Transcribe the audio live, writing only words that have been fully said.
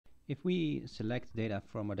If we select data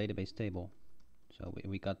from a database table, so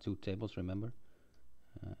we got two tables, remember,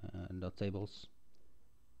 dot tables,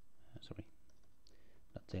 sorry,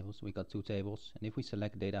 dot tables, we got two tables, and if we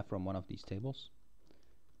select data from one of these tables,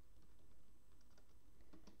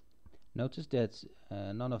 notice that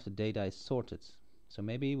none of the data is sorted. So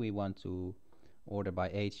maybe we want to order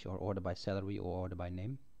by age, or order by salary, or order by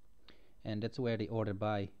name, and that's where the order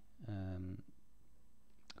by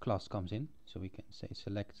class comes in. So we can say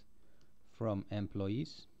select from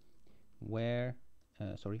employees where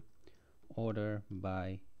order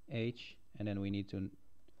by age, and then we need to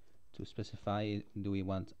specify, do we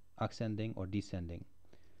want ascending or descending.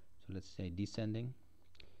 So let's say descending.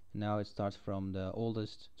 Now it starts from the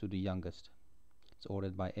oldest to the youngest. It's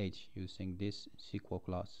ordered by age using this SQL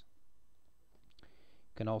class.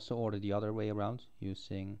 You can also order the other way around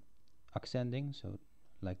using ascending, so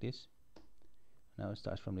like this. Now it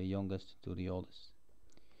starts from the youngest to the oldest.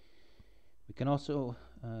 We can also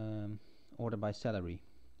order by salary,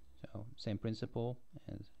 so same principle,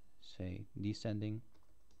 and say descending.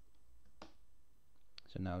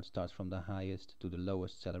 So now it starts from the highest to the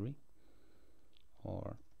lowest salary,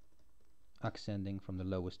 or ascending from the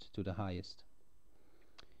lowest to the highest.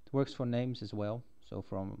 It works for names as well, so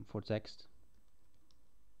for text,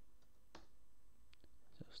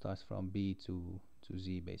 so it starts from B to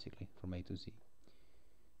Z, basically from A to Z.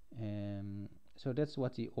 So that's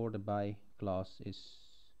what the order by class is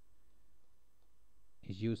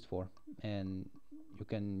used for, and you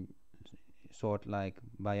can sort like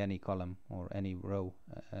by any column or any row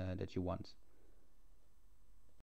that you want.